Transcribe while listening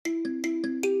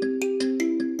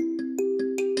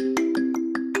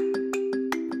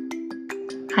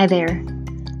Hi there.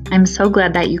 I'm so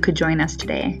glad that you could join us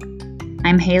today.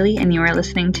 I'm Haley, and you are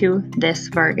listening to This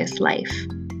Vargas Life.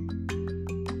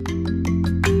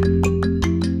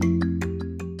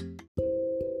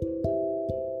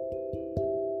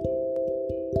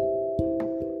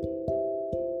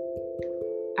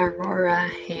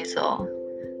 Aurora Hazel,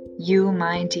 you,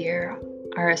 my dear,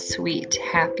 are a sweet,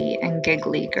 happy, and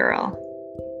giggly girl.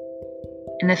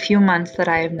 In the few months that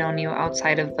I have known you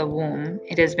outside of the womb,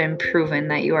 it has been proven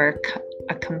that you are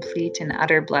a complete and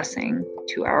utter blessing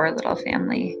to our little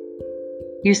family.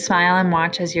 You smile and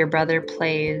watch as your brother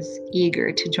plays,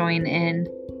 eager to join in.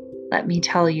 Let me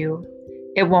tell you,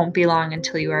 it won't be long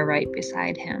until you are right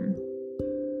beside him.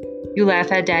 You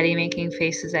laugh at Daddy making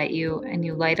faces at you, and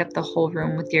you light up the whole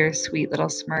room with your sweet little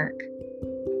smirk.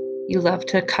 You love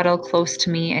to cuddle close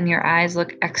to me, and your eyes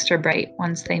look extra bright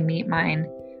once they meet mine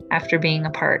after being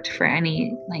apart for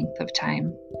any length of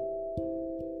time.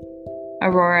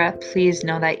 Aurora, please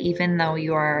know that even though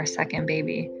you are our second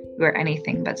baby, you are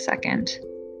anything but second.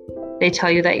 They tell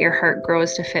you that your heart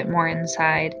grows to fit more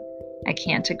inside. I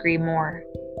can't agree more.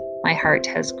 My heart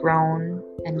has grown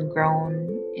and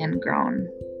grown and grown.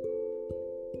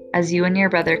 As you and your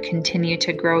brother continue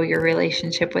to grow your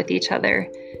relationship with each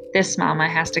other, this mama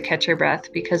has to catch her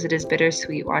breath because it is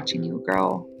bittersweet watching you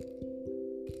grow.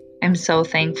 I'm so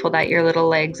thankful that your little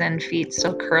legs and feet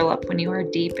still curl up when you are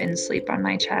deep in sleep on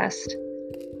my chest.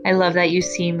 I love that you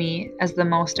see me as the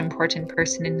most important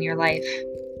person in your life.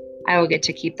 I will get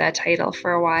to keep that title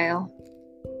for a while.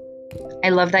 I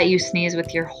love that you sneeze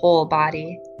with your whole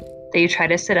body, that you try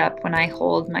to sit up when I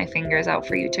hold my fingers out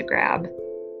for you to grab.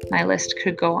 My list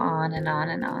could go on and on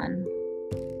and on.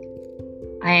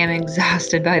 I am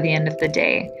exhausted by the end of the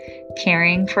day,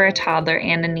 caring for a toddler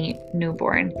and a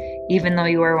newborn. Even though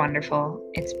you are wonderful,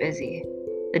 it's busy.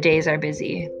 The days are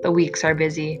busy. The weeks are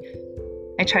busy.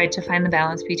 I tried to find the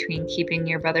balance between keeping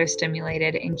your brother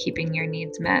stimulated and keeping your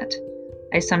needs met.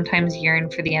 I sometimes yearn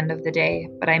for the end of the day,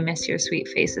 but I miss your sweet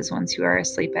faces once you are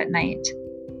asleep at night.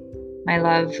 My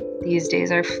love, these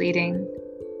days are fleeting.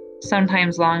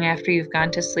 Sometimes long after you've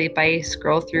gone to sleep, I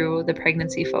scroll through the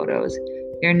pregnancy photos,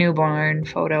 your newborn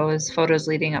photos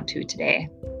leading up to today.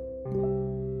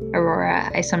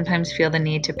 Aurora, I sometimes feel the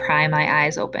need to pry my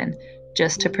eyes open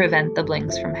just to prevent the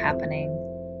blinks from happening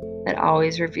that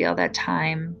always reveal that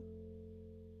time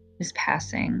is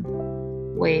passing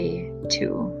way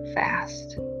too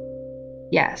fast.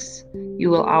 Yes, you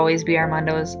will always be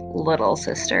Armando's little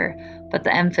sister, but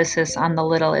the emphasis on the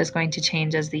little is going to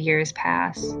change as the years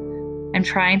pass. I'm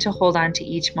trying to hold on to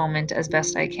each moment as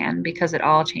best I can because it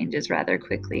all changes rather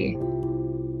quickly.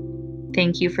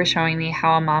 Thank you for showing me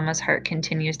how a mama's heart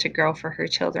continues to grow for her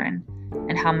children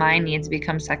and how my needs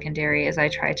become secondary as I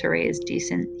try to raise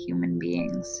decent human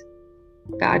beings.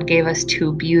 God gave us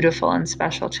two beautiful and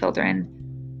special children.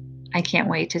 I can't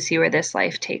wait to see where this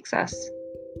life takes us.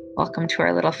 Welcome to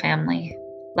our little family.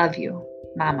 Love you,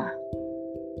 Mama.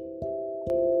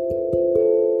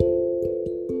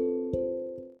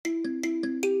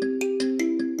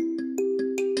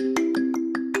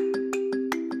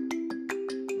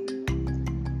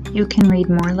 You can read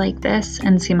more like this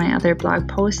and see my other blog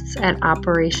posts at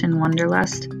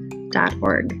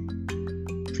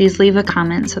operationwanderlust.org. Please leave a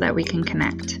comment so that we can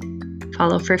connect.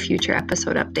 Follow for future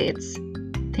episode updates.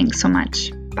 Thanks so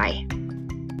much. Bye.